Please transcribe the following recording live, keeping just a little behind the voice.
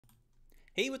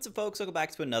Hey, what's up folks? Welcome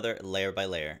back to another Layer by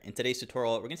Layer. In today's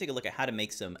tutorial, we're going to take a look at how to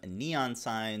make some neon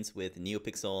signs with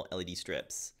NeoPixel LED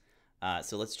strips.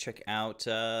 So let's check out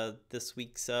this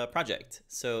week's project.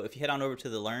 So if you head on over to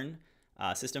the Learn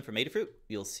system for Adafruit,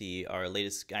 you'll see our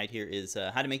latest guide here is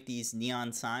how to make these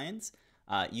neon signs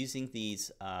using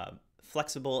these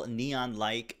flexible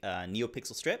neon-like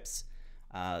NeoPixel strips.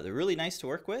 They're really nice to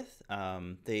work with.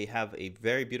 They have a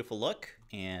very beautiful look,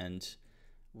 and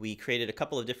we created a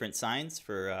couple of different signs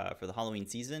for the Halloween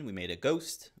season. We made a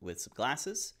ghost with some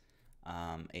glasses,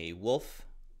 a wolf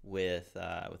with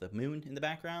a moon in the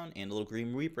background, and a little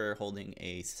Grim Reaper holding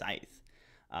a scythe.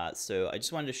 So I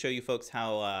just wanted to show you folks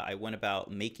how I went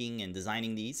about making and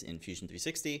designing these in Fusion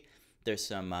 360. There's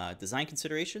some design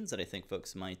considerations that I think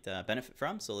folks might benefit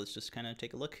from, so let's just kind of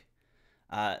take a look.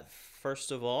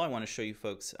 First of all, I want to show you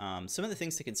folks some of the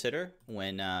things to consider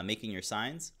when making your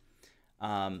signs.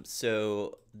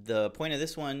 So the point of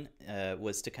this one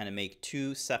was to kind of make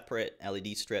two separate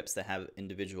LED strips that have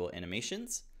individual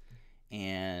animations.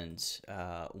 And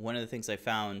one of the things I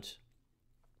found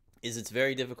is it's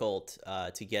very difficult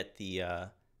to get the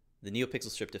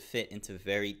NeoPixel strip to fit into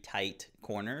very tight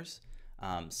corners.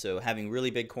 So having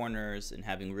really big corners and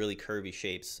having really curvy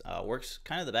shapes works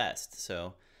kind of the best.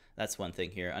 So that's one thing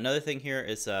here. Another thing here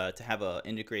is to have an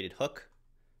integrated hook,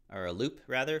 or a loop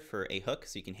rather, for a hook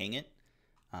so you can hang it.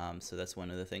 So that's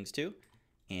one of the things too.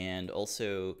 And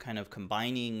also kind of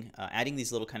combining, adding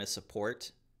these little kind of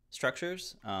support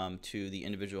structures to the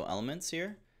individual elements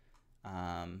here.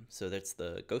 So that's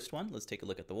the ghost one. Let's take a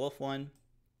look at the wolf one.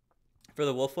 For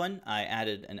the wolf one, I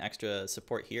added an extra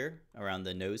support here around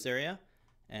the nose area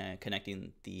and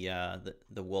connecting the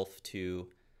wolf to,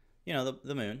 you know,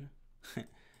 the moon.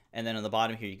 And then on the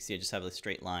bottom here, you can see I just have a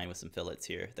straight line with some fillets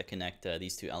here that connect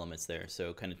these two elements there.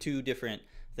 So kind of two different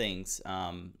things.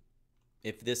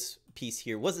 If this piece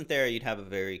here wasn't there, you'd have a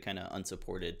very kind of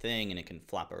unsupported thing, and it can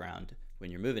flop around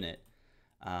when you're moving it.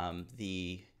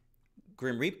 The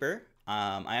Grim Reaper,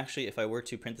 I actually, if I were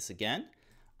to print this again,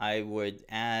 I would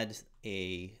add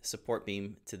a support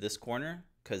beam to this corner,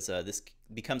 because this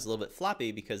becomes a little bit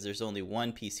floppy because there's only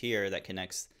one piece here that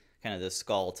connects kind of the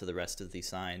skull to the rest of the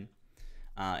sign.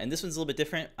 And this one's a little bit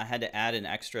different. I had to add an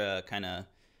extra kind of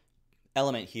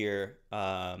element here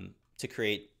to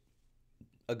create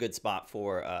a good spot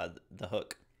for the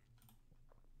hook.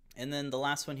 And then the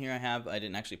last one here I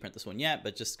didn't actually print this one yet,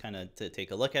 but just kind of to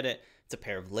take a look at it. It's a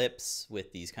pair of lips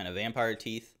with these kind of vampire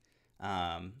teeth.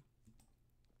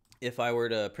 If I were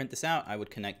to print this out, I would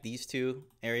connect these two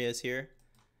areas here.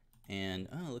 And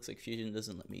oh, it looks like Fusion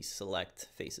doesn't let me select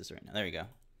faces right now. There you go.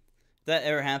 If that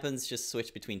ever happens, just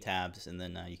switch between tabs, and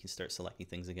then you can start selecting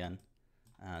things again.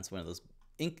 It's one of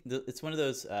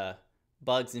those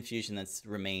bugs in Fusion that's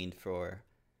remained for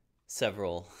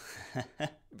several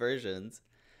versions.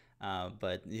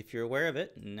 But if you're aware of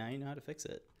it, now you know how to fix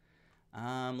it.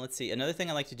 Let's see. Another thing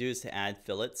I like to do is to add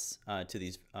fillets to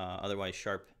these otherwise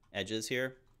sharp edges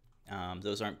here.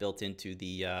 Those aren't built into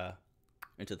the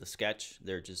sketch.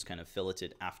 They're just kind of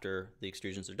filleted after the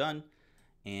extrusions are done.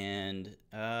 And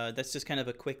that's just kind of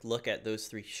a quick look at those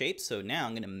three shapes. So now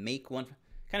I'm going to make one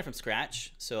kind of from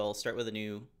scratch. So I'll start with a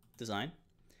new design.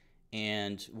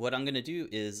 And what I'm going to do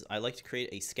is I like to create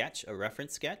a sketch, a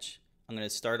reference sketch. I'm going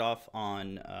to start off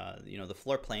on the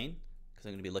floor plane, because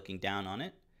I'm going to be looking down on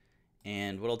it.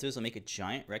 And what I'll do is I'll make a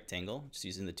giant rectangle, just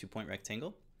using the 2-point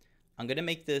rectangle. I'm going to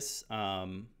make this,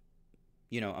 I'm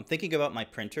thinking about my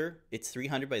printer. It's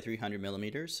 300 by 300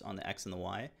 millimeters on the X and the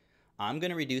Y. I'm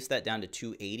going to reduce that down to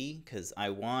 280 because I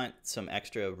want some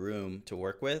extra room to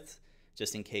work with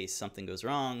just in case something goes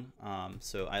wrong.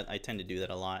 So I tend to do that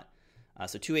a lot.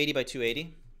 So 280 by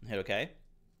 280, hit OK.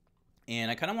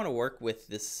 And I kind of want to work with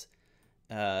this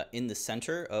in the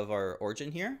center of our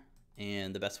origin here.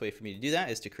 And the best way for me to do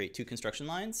that is to create two construction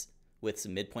lines with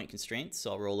some midpoint constraints. So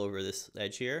I'll roll over this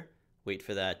edge here, wait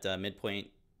for that midpoint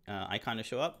icon to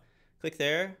show up, click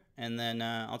there, and then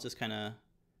I'll just kind of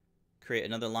create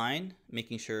another line,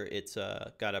 making sure it's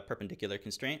got a perpendicular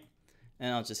constraint,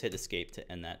 and I'll just hit escape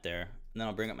to end that there. And then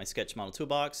I'll bring up my sketch model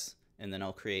toolbox, and then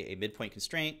I'll create a midpoint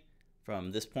constraint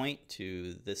from this point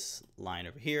to this line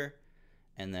over here,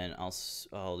 and then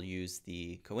I'll use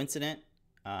the coincident,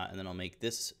 and then I'll make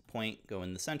this point go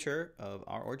in the center of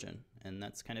our origin, and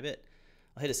that's kind of it.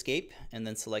 I'll hit escape and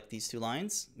then select these two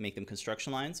lines, make them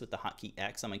construction lines with the hotkey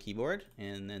X on my keyboard,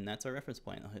 and then that's our reference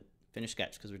point. I'll hit finish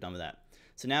sketch because we're done with that.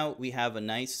 So now we have a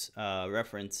nice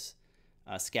reference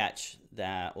sketch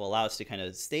that will allow us to kind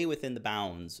of stay within the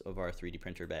bounds of our 3D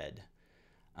printer bed.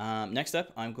 Next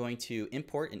up, I'm going to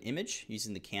import an image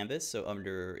using the canvas. So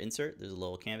under insert, there's a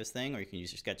little canvas thing, or you can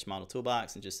use your sketch model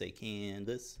toolbox and just say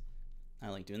canvas. I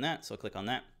like doing that, so I'll click on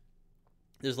that.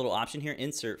 There's a little option here,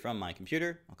 insert from my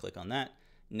computer. I'll click on that.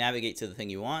 Navigate to the thing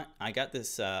you want. I got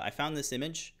this, I found this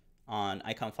image on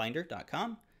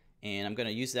iconfinder.com, and I'm going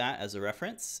to use that as a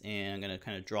reference, and I'm going to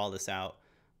kind of draw this out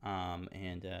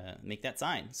and make that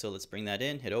sign. So let's bring that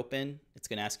in, hit open. It's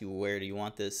going to ask you where do you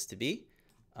want this to be.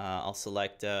 I'll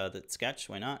select the sketch,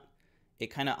 why not? It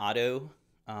kind of auto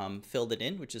filled it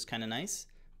in, which is kind of nice.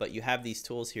 But you have these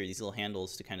tools here, these little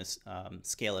handles to kind of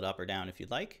scale it up or down if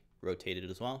you'd like, rotate it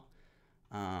as well.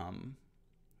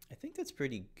 I think that's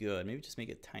pretty good. Maybe just make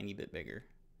it a tiny bit bigger.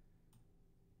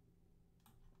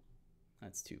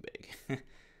 That's too big.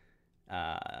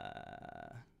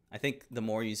 I think the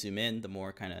more you zoom in, the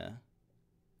more kind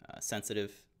of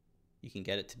sensitive you can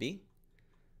get it to be.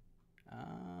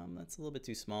 That's a little bit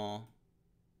too small.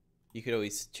 You could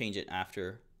always change it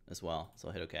after as well, so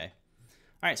I'll hit OK.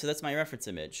 All right, so that's my reference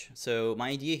image. So my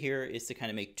idea here is to kind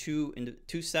of make two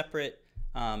separate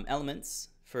elements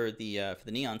for the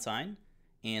neon sign,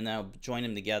 and then I'll join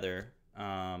them together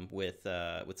with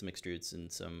some extrudes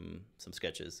and some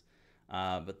sketches.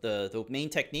 But the main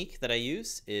technique that I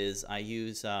use is I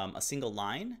use a single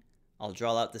line. I'll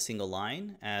draw out the single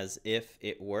line as if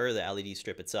it were the LED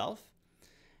strip itself.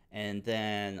 And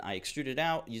then I extrude it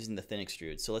out using the thin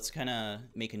extrude. So let's kind of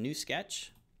make a new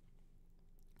sketch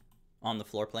on the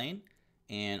floor plane.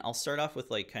 And I'll start off with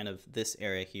like kind of this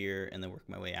area here and then work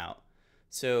my way out.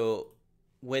 So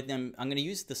with them, I'm going to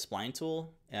use the spline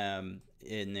tool, and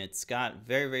it's got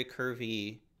very, very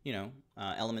curvy,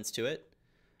 elements to it.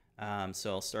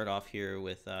 So I'll start off here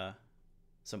with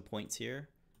some points here,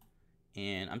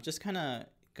 and I'm just kind of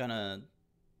gonna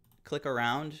click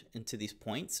around into these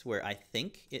points where I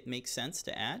think it makes sense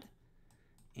to add,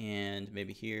 and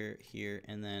maybe here,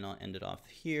 and then I'll end it off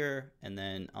here, and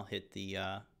then I'll hit the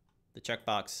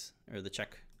checkbox or the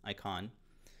check icon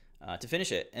to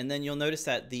finish it. And then you'll notice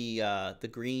that the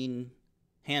green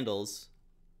handles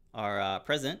are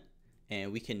present,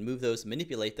 and we can move those,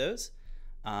 manipulate those.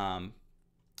 And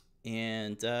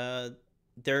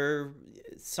they're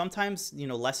sometimes,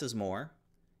 less is more.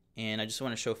 And I just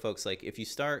want to show folks, like, if you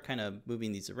start kind of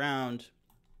moving these around,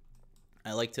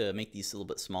 I like to make these a little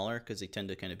bit smaller because they tend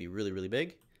to kind of be really, really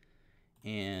big.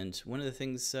 And one of the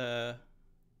things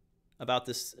about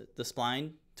the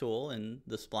spline tool and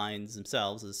the splines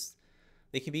themselves is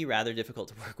they can be rather difficult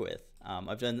to work with.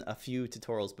 I've done a few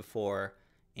tutorials before,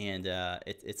 and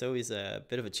it's always a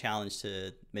bit of a challenge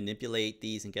to manipulate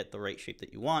these and get the right shape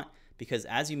that you want, because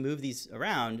as you move these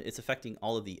around, it's affecting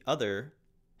all of the other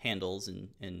handles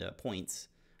and points.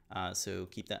 So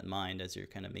keep that in mind as you're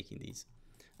kind of making these.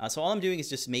 So all I'm doing is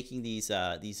just making these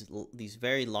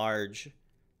very large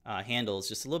handles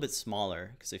just a little bit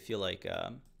smaller, because I feel like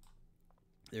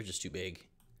they're just too big.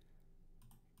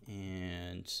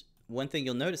 And one thing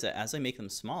you'll notice that as I make them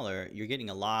smaller, you're getting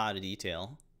a lot of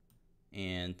detail,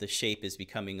 and the shape is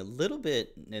becoming a little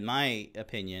bit, in my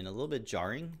opinion, a little bit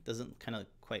jarring. Doesn't kind of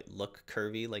quite look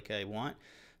curvy like I want.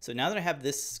 So now that I have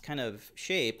this kind of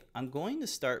shape, I'm going to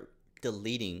start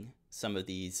deleting some of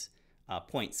these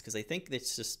points, because I think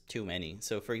it's just too many.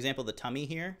 So for example, the tummy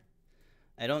here,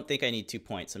 I don't think I need 2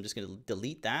 points. So I'm just going to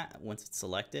delete that once it's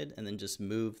selected, and then just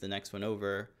move the next one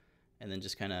over, and then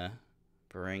just kind of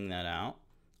bring that out.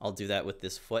 I'll do that with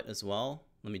this foot as well.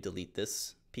 Let me delete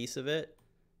this piece of it,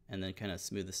 and then kind of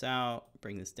smooth this out,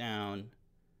 bring this down,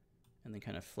 and then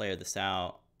kind of flare this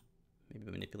out. Maybe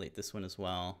manipulate this one as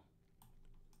well.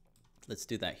 Let's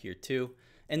do that here too.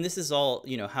 And this is all,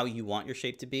 how you want your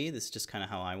shape to be. This is just kind of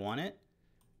how I want it.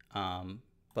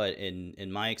 But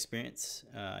in my experience,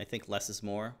 I think less is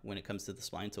more when it comes to the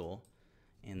spline tool.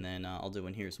 And then I'll do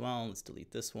one here as well. Let's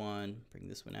delete this one, bring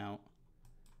this one out,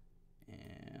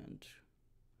 and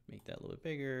make that a little bit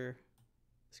bigger.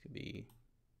 This could be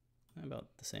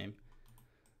about the same.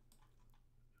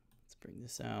 Let's bring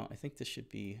this out. I think this should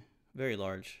be very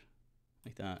large,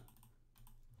 like that.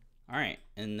 All right,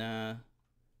 and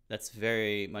that's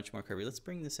very much more curvy. Let's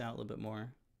bring this out a little bit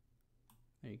more.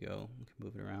 There you go. We can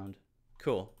move it around.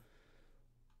 Cool.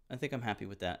 I think I'm happy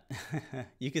with that.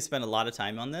 You can spend a lot of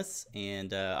time on this,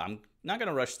 and I'm not going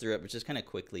to rush through it, but just kind of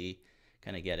quickly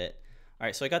kind of get it. All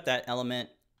right, so I got that element.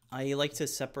 I like to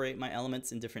separate my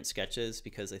elements in different sketches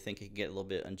because I think it can get a little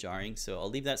bit unjarring. So I'll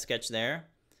leave that sketch there,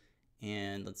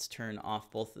 and let's turn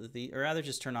off both of the, or rather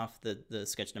just turn off the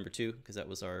sketch number 2, because that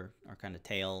was our kind of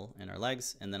tail and our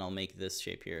legs, and then I'll make this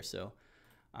shape here. So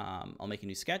I'll make a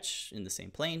new sketch in the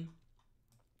same plane,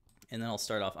 and then I'll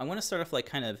start off. I want to start off like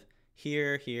kind of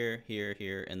here, here, here,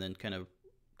 here, and then kind of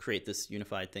create this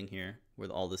unified thing here where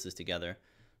all this is together.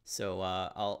 So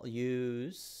I'll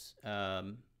use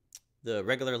the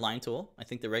regular line tool. I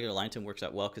think the regular line tool works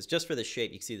out well because just for the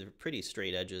shape, you can see the pretty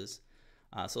straight edges.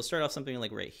 So I'll start off something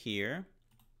like right here.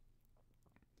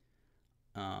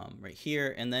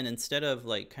 And then instead of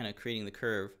like kind of creating the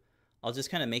curve, I'll just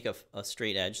kind of make a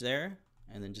straight edge there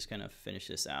and then just kind of finish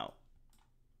this out.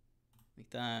 Like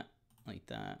that, like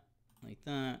that, like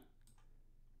that.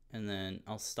 And then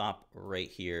I'll stop right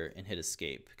here and hit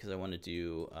escape because I want to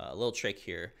do a little trick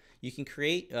here. You can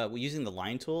create, using the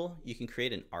line tool, you can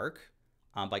create an arc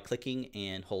by clicking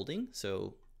and holding.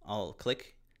 So I'll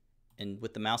click, and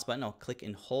with the mouse button, I'll click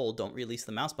and hold, don't release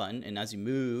the mouse button. And as you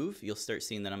move, you'll start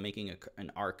seeing that I'm making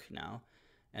an arc now.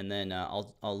 And then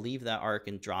I'll leave that arc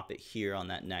and drop it here on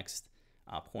that next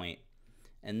point.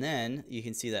 And then you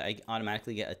can see that I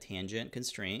automatically get a tangent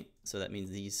constraint. So that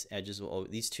means these edges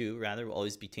these two will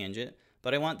always be tangent,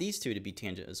 but I want these two to be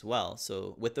tangent as well.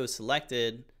 So with those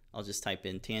selected, I'll just type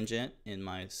in tangent in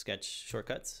my sketch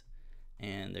shortcuts,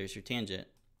 and there's your tangent.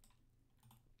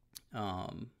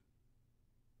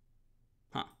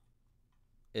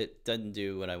 It doesn't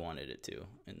do what I wanted it to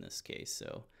in this case.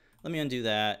 So let me undo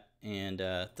that and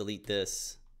delete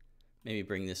this. Maybe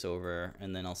bring this over,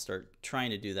 and then I'll start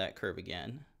trying to do that curve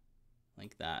again,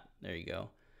 like that. There you go.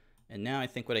 And now I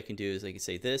think what I can do is I can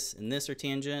say this and this are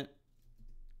tangent,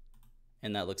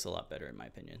 and that looks a lot better in my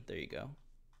opinion. There you go.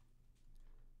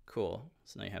 Cool.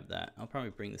 So now you have that. I'll probably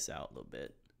bring this out a little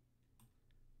bit,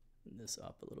 this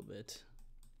up a little bit.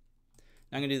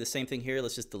 Now I'm gonna do the same thing here.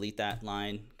 Let's just delete that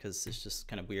line because it's just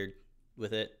kind of weird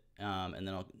with it. And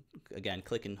then I'll again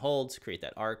click and hold to create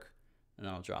that arc, and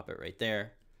then I'll drop it right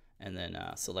there. And then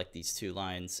select these two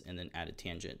lines and then add a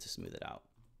tangent to smooth it out.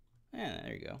 And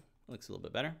there you go. Looks a little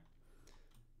bit better.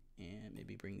 And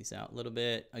maybe bring these out a little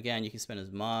bit. Again, you can spend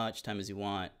as much time as you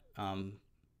want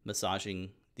massaging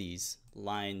these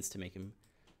lines to make them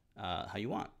how you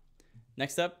want.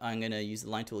 Next up, I'm going to use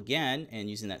the line tool again, and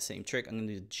using that same trick, I'm going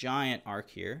to do a giant arc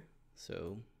here.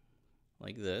 So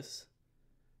like this.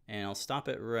 And I'll stop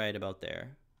it right about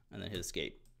there and then hit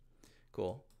escape.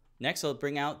 Cool. Next, I'll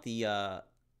bring out the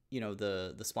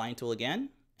the spline tool again,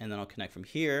 and then I'll connect from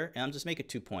here, and I'll just make a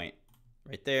 2-point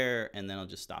right there, and then I'll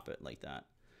just stop it like that.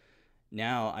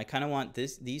 Now I kind of want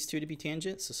these two to be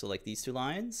tangent, so select these two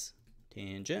lines,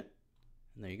 tangent,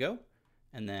 and there you go.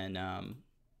 And then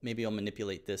maybe I'll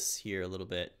manipulate this here a little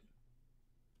bit,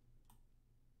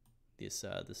 this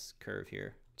curve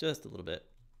here, just a little bit.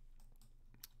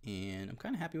 And I'm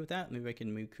kind of happy with that. Maybe I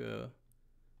can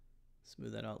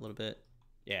smooth that out a little bit.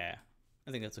 Yeah,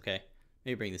 I think that's okay.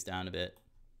 Maybe bring this down a bit.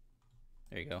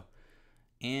 There you go.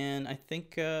 And I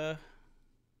think, let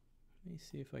me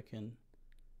see if I can,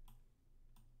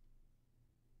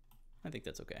 I think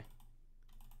that's okay.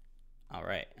 All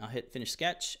right, I'll hit finish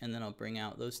sketch, and then I'll bring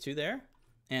out those two there.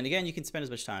 And again, you can spend as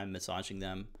much time massaging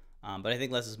them, but I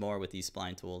think less is more with these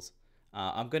spline tools.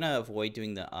 I'm gonna avoid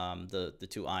doing the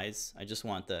two eyes. I just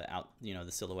want the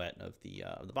the silhouette of the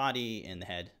body and the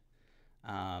head.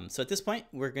 So at this point,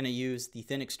 we're going to use the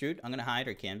thin extrude. I'm going to hide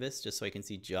our canvas just so I can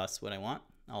see just what I want.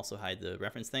 I'll also hide the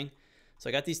reference thing. So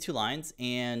I got these two lines,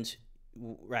 and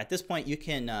at this point, you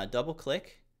can double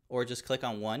click or just click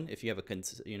on one if you have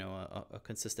a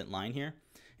consistent line here.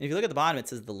 And if you look at the bottom, it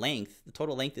says the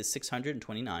total length is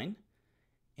 629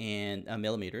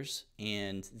 millimeters,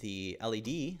 and the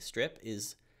LED strip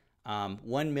is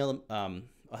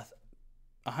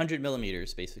 100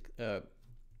 millimeters, basically.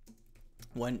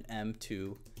 1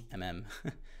 to mm.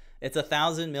 It's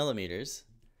 1,000 millimeters.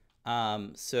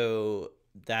 So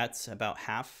that's about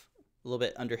half, a little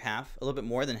bit under half, a little bit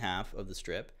more than half of the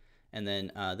strip. And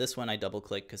then this one I double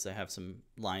click because I have some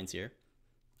lines here.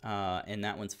 And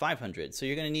that one's 500. So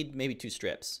you're going to need maybe 2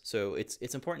 strips. So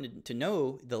it's important to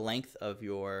know the length of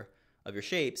your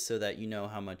shapes so that you know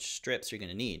how much strips you're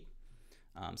going to need.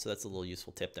 So that's a little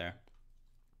useful tip there.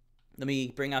 Let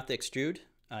me bring out the extrude.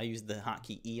 I use the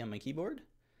hotkey E on my keyboard,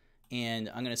 and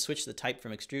I'm going to switch the type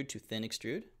from extrude to thin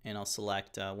extrude, and I'll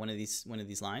select one of these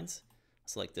lines. I'll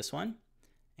select this one,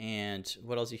 and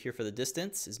what I'll do here for the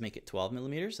distance is make it 12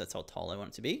 millimeters. That's how tall I want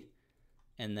it to be.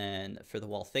 And then for the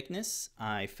wall thickness,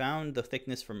 I found the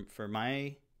thickness for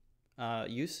my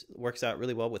use works out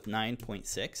really well with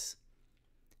 9.6,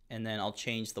 and then I'll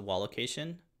change the wall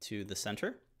location to the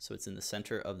center, so it's in the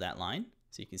center of that line.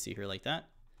 So you can see here like that,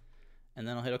 and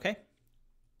then I'll hit OK.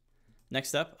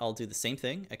 Next up, I'll do the same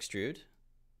thing, extrude,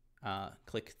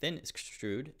 click thin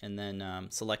extrude, and then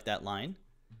select that line.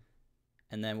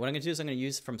 And then what I'm going to do is I'm going to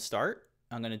use from start,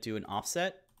 I'm going to do an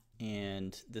offset,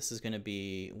 and this is going to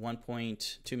be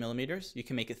 1.2 millimeters. You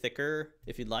can make it thicker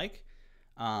if you'd like.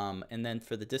 And then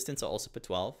for the distance, I'll also put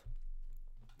 12.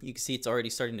 You can see it's already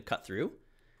starting to cut through.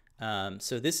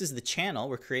 So this is the channel.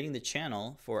 We're creating the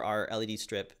channel for our LED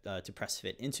strip to press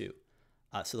fit into.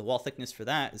 So the wall thickness for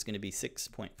that is going to be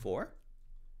 6.4.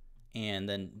 And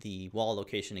then the wall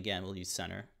location, again, we'll use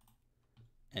center.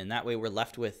 And that way we're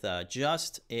left with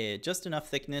just enough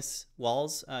thickness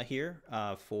walls here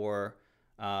for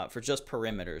just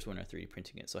perimeters when we're 3D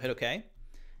printing it. So hit OK.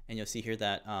 And you'll see here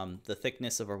that the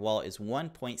thickness of our wall is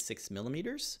 1.6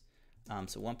 millimeters.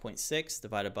 So 1.6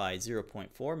 divided by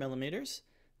 0.4 millimeters.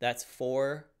 That's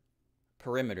 4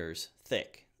 perimeters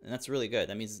thick. And that's really good.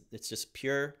 That means it's just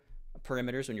pure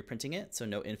perimeters when you're printing it. So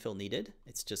no infill needed.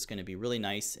 It's just going to be really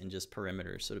nice and just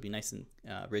perimeters. So it'll be nice and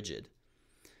rigid.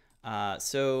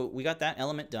 So we got that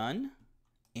element done.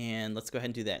 And let's go ahead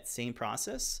and do that same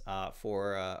process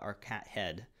for our cat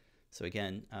head. So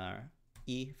again,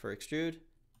 E for extrude,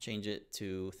 change it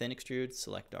to thin extrude,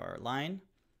 select our line.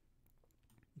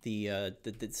 The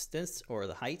distance or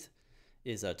the height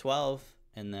is 12,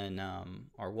 and then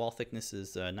our wall thickness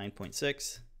is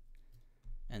 9.6,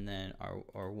 and then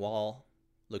our wall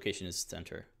location is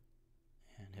center.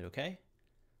 And hit OK.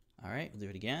 All right, we'll do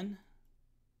it again.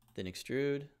 Then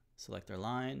extrude, select our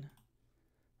line,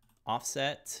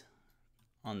 offset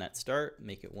on that start,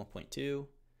 make it 1.2.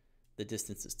 The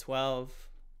distance is 12.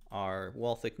 Our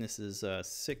wall thickness is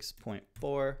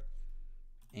 6.4.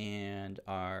 And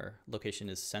our location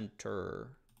is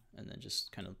center. And then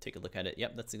just kind of take a look at it.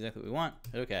 Yep, that's exactly what we want.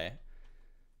 Okay.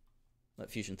 Let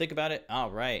Fusion think about it.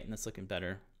 All right, and that's looking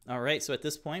better. All right, so at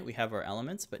this point we have our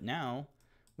elements, but now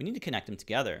we need to connect them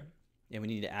together. And we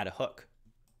need to add a hook,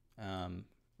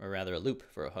 or rather a loop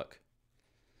for a hook.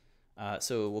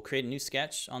 So we'll create a new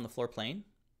sketch on the floor plane.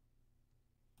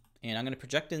 And I'm going to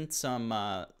project in some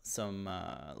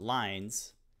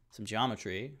lines, some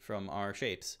geometry from our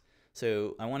shapes.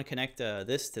 So I want to connect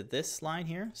this to this line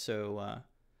here. So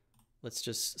let's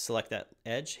just select that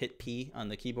edge, hit P on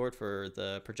the keyboard for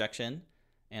the projection.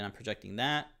 And I'm projecting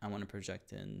that. I want to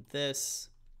project in this.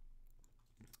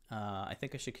 I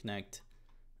think I should connect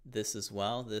this as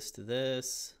well, this to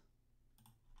this.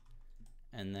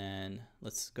 And then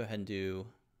let's go ahead and do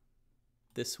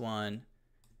this one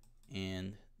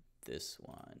and this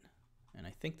one. And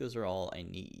I think those are all I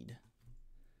need.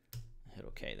 Hit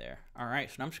OK there. All right,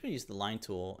 so now I'm just going to use the line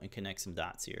tool and connect some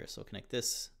dots here. So connect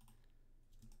this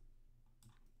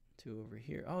to over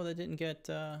here. Oh, that didn't get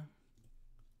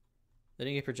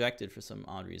projected for some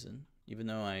odd reason, even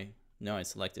though I know I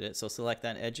selected it. So select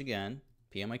that edge again,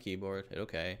 P on my keyboard, hit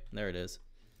OK. There it is.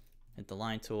 Hit the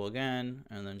line tool again,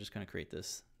 and then just kind of create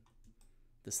this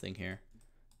thing here.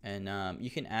 And you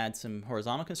can add some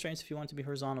horizontal constraints if you want it to be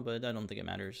horizontal, but I don't think it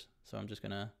matters. So I'm just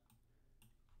gonna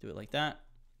do it like that.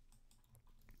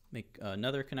 Make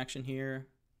another connection here.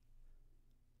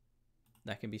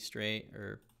 That can be straight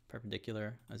or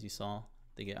perpendicular, as you saw.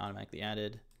 They get automatically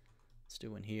added. Let's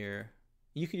do one here.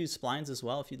 You could use splines as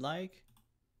well if you'd like,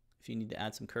 if you need to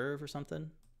add some curve or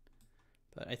something.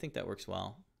 But I think that works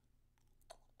well.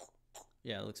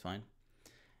 Yeah, it looks fine.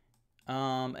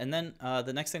 And then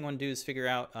the next thing I want to do is figure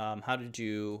out how to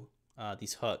do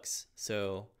these hooks.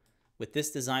 So with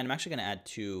this design, I'm actually going to add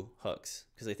 2 hooks,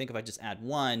 because I think if I just add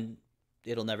one,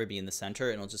 it'll never be in the center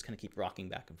and it'll just kind of keep rocking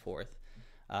back and forth.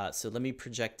 So let me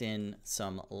project in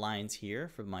some lines here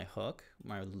for my hook,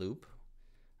 my loop.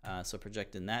 So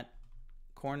project in that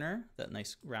corner, that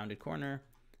nice rounded corner,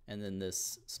 and then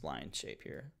this spline shape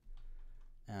here.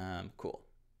 Cool.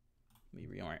 Let me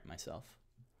reorient myself.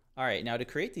 All right, now to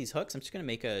create these hooks, I'm just going to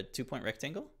make a 2-point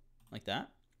rectangle like that.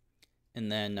 And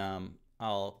then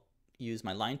I'll use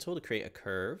my line tool to create a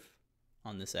curve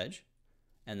on this edge.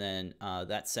 And then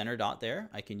that center dot there,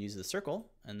 I can use the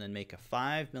circle and then make a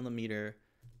 5 millimeter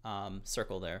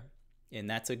circle there. And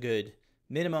that's a good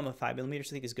minimum of 5 millimeters,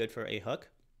 I think is good for a hook.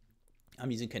 I'm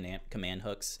using command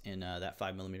hooks, and that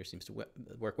 5 millimeter seems to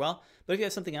work well. But if you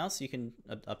have something else, you can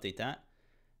update that.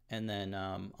 And then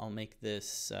I'll make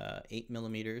this 8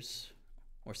 millimeters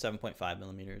or 7.5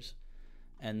 millimeters.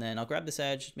 And then I'll grab this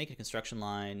edge, make a construction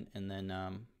line, and then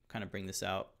kind of bring this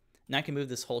out. Now I can move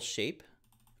this whole shape.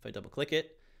 If I double click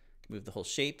it, I can move the whole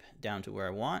shape down to where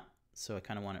I want. So I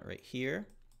kind of want it right here.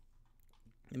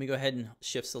 Let me go ahead and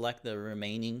shift select the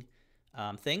remaining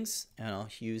things, and I'll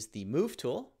use the move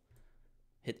tool.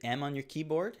 Hit M on your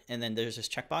keyboard, and then there's this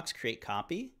checkbox, create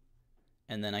copy.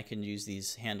 And then I can use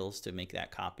these handles to make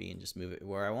that copy and just move it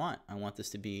where I want. I want this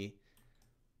to be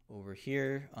over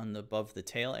here on the above the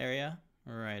tail area,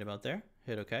 right about there.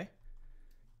 Hit OK.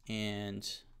 And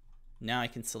now I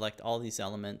can select all these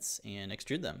elements and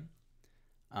extrude them.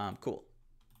 Cool.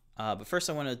 But first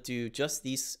I want to do just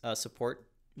these support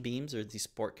beams, or these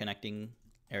support connecting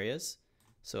areas.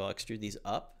 So I'll extrude these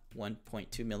up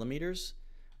 1.2 millimeters.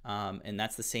 And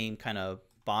that's the same kind of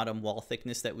bottom wall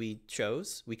thickness that we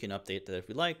chose. We can update that if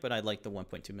we like, but I'd like the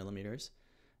 1.2 millimeters.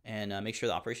 And make sure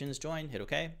the operation is joined, hit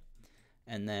OK.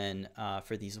 And then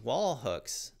for these wall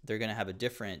hooks, they're going to have a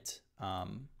different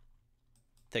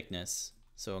thickness.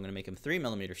 So I'm going to make them 3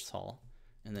 millimeters tall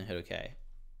and then hit OK.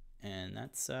 And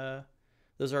that's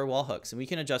those are our wall hooks. And we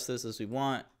can adjust those as we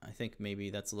want. I think maybe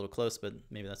that's a little close, but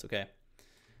maybe that's OK.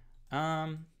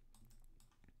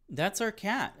 That's our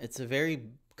cat. It's a very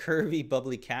curvy,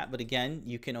 bubbly cat. But again,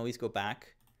 you can always go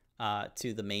back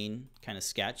to the main kind of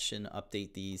sketch and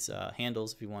update these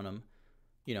handles if you want them,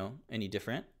 you know, any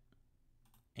different.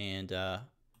 And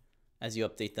as you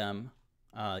update them,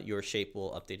 your shape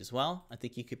will update as well. I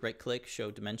think you could right click, show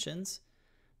dimensions.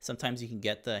 Sometimes you can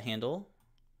get the handle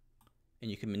and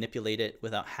you can manipulate it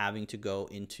without having to go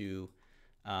into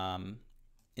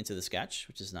the sketch,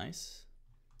 which is nice.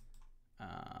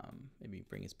 Maybe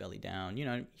bring his belly down. You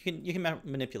know, you can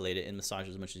manipulate it and massage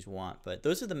as much as you want. But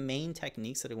those are the main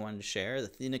techniques that I wanted to share: the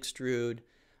thin extrude,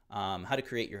 how to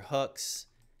create your hooks,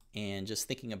 and just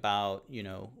thinking about, you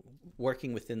know,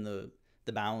 working within the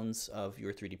bounds of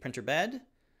your 3D printer bed,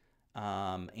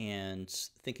 and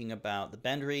thinking about the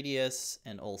bend radius,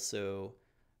 and also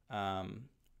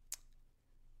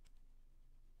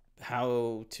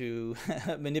how to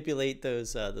manipulate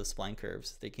those spline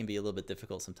curves. They can be a little bit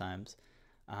difficult sometimes.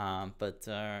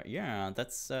 Yeah,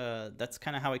 that's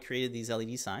kind of how I created these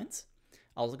LED signs.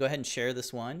 I'll go ahead and share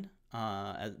this one.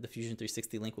 The Fusion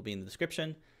 360 link will be in the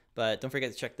description. But don't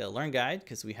forget to check the Learn Guide,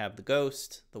 because we have the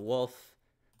Ghost, the Wolf,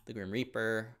 the Grim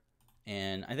Reaper,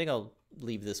 and I think I'll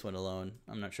leave this one alone.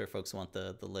 I'm not sure if folks want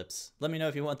the lips. Let me know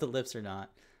if you want the lips or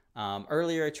not.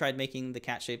 Earlier, I tried making the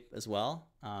cat shape as well.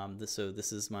 So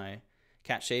this is my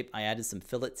cat shape. I added some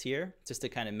fillets here just to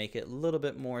kind of make it a little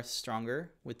bit more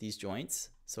stronger with these joints.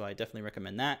 So I definitely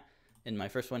recommend that. In my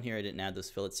first one here, I didn't add those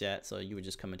fillets yet. So you would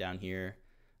just come down here,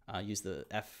 use the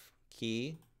F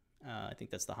key. I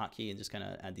think that's the hotkey, and just kind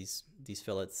of add these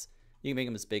fillets. You can make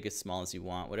them as big as small as you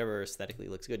want, whatever aesthetically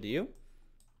looks good to you.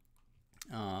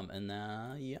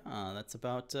 Yeah, that's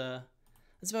about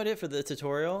it for the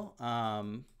tutorial.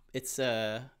 It's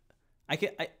a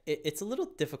little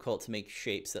difficult to make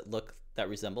shapes that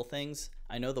resemble things.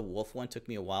 I know the wolf one took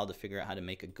me a while to figure out how to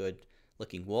make a good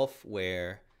looking wolf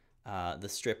where the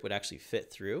strip would actually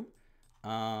fit through.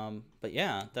 But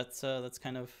yeah, that's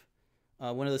kind of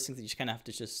one of those things that you just kind of have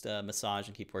to just massage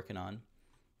and keep working on.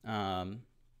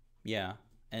 Yeah,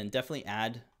 and definitely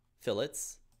add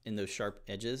fillets in those sharp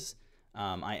edges.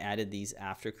 I added these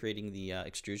after creating the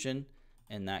extrusion,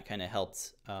 and that kind of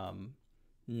helped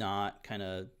not kind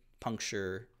of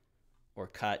puncture or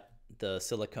cut the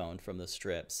silicone from the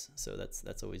strips. So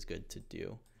that's always good to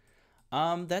do.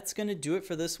 That's going to do it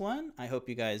for this one. I hope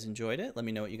you guys enjoyed it. Let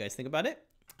me know what you guys think about it.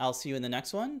 I'll see you in the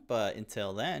next one. But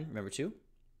until then, remember to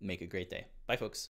make a great day. Bye, folks.